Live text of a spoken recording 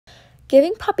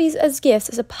Giving puppies as gifts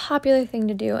is a popular thing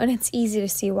to do, and it's easy to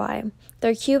see why.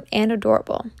 They're cute and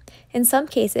adorable. In some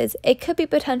cases, it could be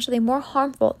potentially more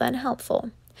harmful than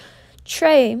helpful.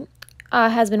 Trey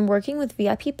has been working with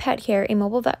VIP Pet Care, a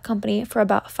mobile vet company, for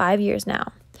about 5 years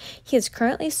now. He is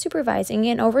currently supervising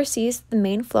and oversees the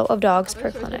main flow of dogs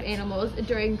per clinic. Of animals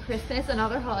during Christmas and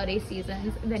other holiday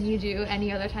seasons than you do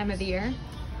any other time of the year?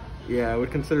 Yeah, I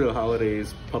would consider the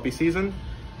holidays puppy season,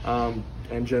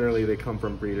 and generally they come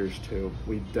from breeders too.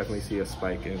 We definitely see a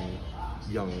spike in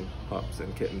young pups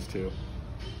and kittens too.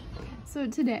 So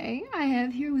today I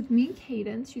have here with me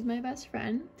Cadence. She's my best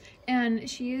friend, and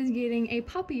she is getting a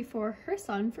puppy for her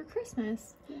son for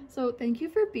Christmas. So thank you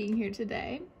for being here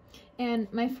today. And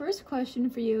my first question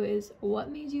for you is, what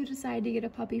made you decide to get a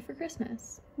puppy for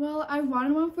Christmas? Well, I've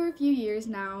wanted one for a few years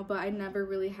now, but I never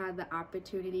really had the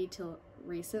opportunity till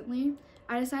recently.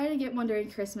 I decided to get one during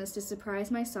Christmas to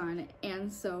surprise my son,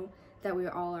 and so that we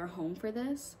all are home for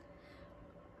this.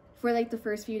 For like the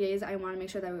first few days, I want to make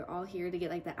sure that we're all here to get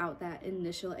like that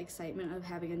initial excitement of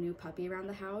having a new puppy around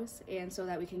the house, and so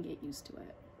that we can get used to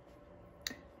it.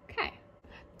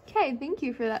 Okay, thank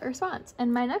you for that response.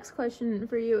 And my next question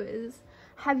for you is,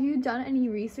 have you done any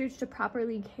research to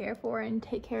properly care for and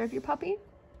take care of your puppy?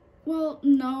 Well,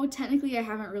 no, technically I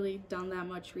haven't really done that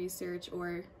much research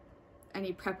or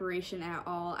any preparation at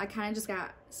all. I kind of just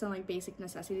got some like basic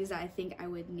necessities that I think I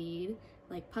would need,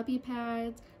 like puppy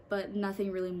pads, but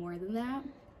nothing really more than that.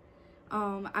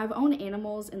 I've owned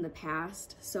animals in the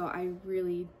past, so I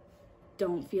really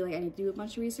don't feel like I need to do a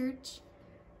bunch of research.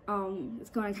 It's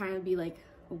going to kind of be like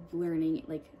a learning,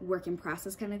 like work in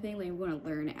process kind of thing. Like we're going to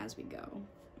learn as we go.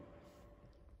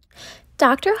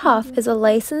 Dr. Huff is a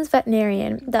licensed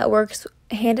veterinarian that works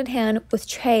hand in hand with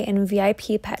Trey and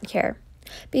VIP Pet Care.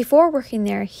 Before working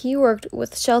there, he worked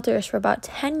with shelters for about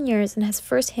 10 years and has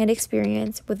firsthand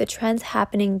experience with the trends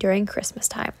happening during Christmas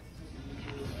time.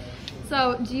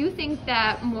 So, do you think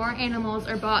that more animals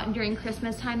are bought during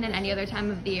Christmas time than any other time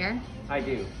of the year? I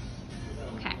do.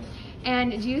 Okay.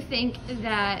 And do you think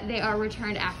that they are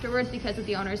returned afterwards because of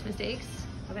the owner's mistakes?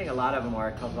 I think a lot of them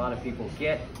are because a lot of people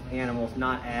get animals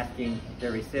not asking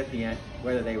the recipient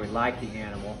whether they would like the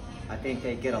animal. I think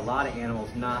they get a lot of animals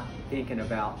not thinking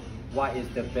about what is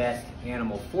the best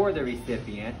animal for the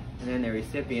recipient, and then the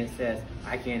recipient says,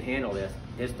 I can't handle this.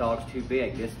 This dog's too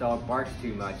big. This dog barks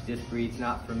too much. This breed's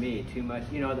not for me. Too much.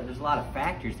 You know, there's a lot of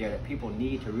factors there that people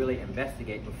need to really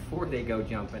investigate before they go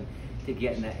jumping to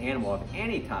getting an animal of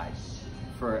any type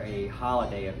for a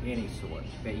holiday of any sort.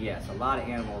 But yes, a lot of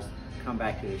animals come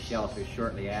back to the shelter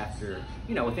shortly after,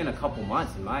 you know, within a couple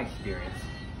months in my experience.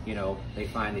 You know, they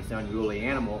find this unruly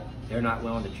animal, they're not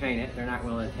willing to train it, they're not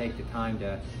willing to take the time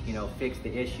to, you know, fix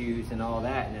the issues and all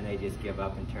that, and then they just give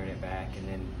up and turn it back, and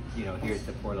then, you know, here's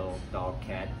the poor little dog,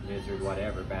 cat, lizard,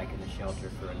 whatever, back in the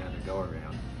shelter for another go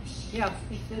around. Yeah,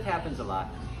 it happens a lot.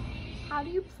 How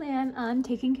do you plan on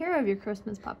taking care of your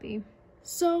Christmas puppy?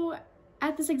 So,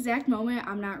 at this exact moment,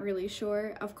 I'm not really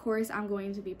sure. Of course, I'm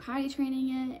going to be potty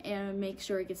training it and make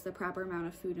sure it gets the proper amount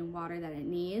of food and water that it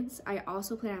needs. I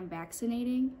also plan on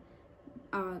vaccinating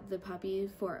the puppy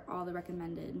for all the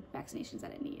recommended vaccinations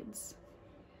that it needs.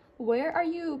 Where are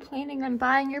you planning on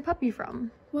buying your puppy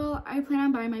from? Well, I plan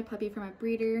on buying my puppy from a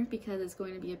breeder because it's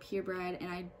going to be a purebred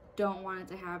and I don't want it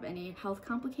to have any health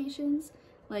complications,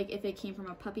 like if it came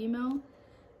from a puppy mill.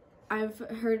 I've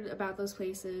heard about those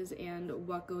places and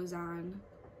what goes on,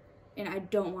 and I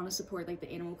don't want to support like the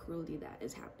animal cruelty that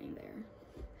is happening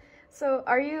there. So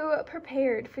are you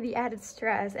prepared for the added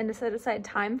stress and to set aside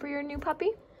time for your new puppy?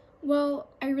 Well,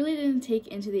 I really didn't take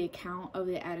into the account of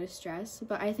the added stress,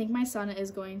 but I think my son is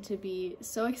going to be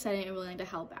so excited and willing to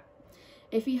help out.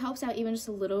 If he helps out even just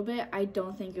a little bit, I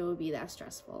don't think it will be that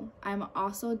stressful. I'm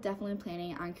also definitely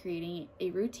planning on creating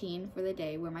a routine for the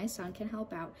day where my son can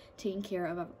help out taking care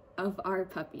of our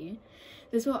puppy.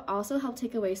 This will also help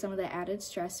take away some of the added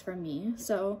stress from me,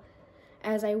 so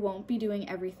as I won't be doing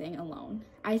everything alone.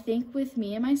 I think with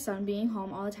me and my son being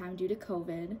home all the time due to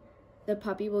COVID, the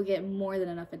puppy will get more than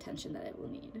enough attention that it will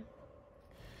need.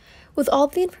 With all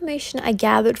the information I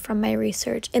gathered from my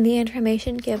research and the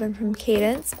information given from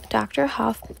Cadence, Dr.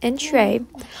 Huff, and Trey,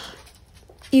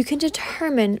 you can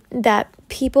determine that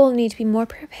people need to be more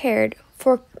prepared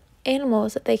for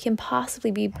animals that they can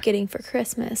possibly be getting for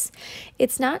Christmas.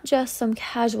 It's not just some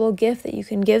casual gift that you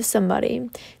can give somebody.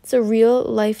 It's a real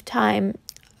lifetime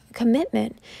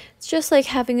commitment. It's just like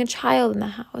having a child in the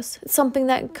house. It's something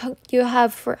that you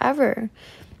have forever.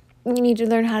 You need to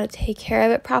learn how to take care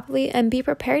of it properly and be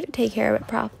prepared to take care of it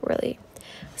properly.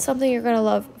 Something you're going to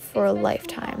love for a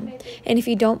lifetime. And if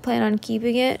you don't plan on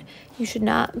keeping it, you should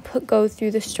not go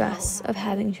through the stress of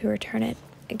having to return it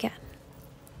again.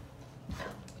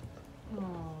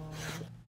 Aw.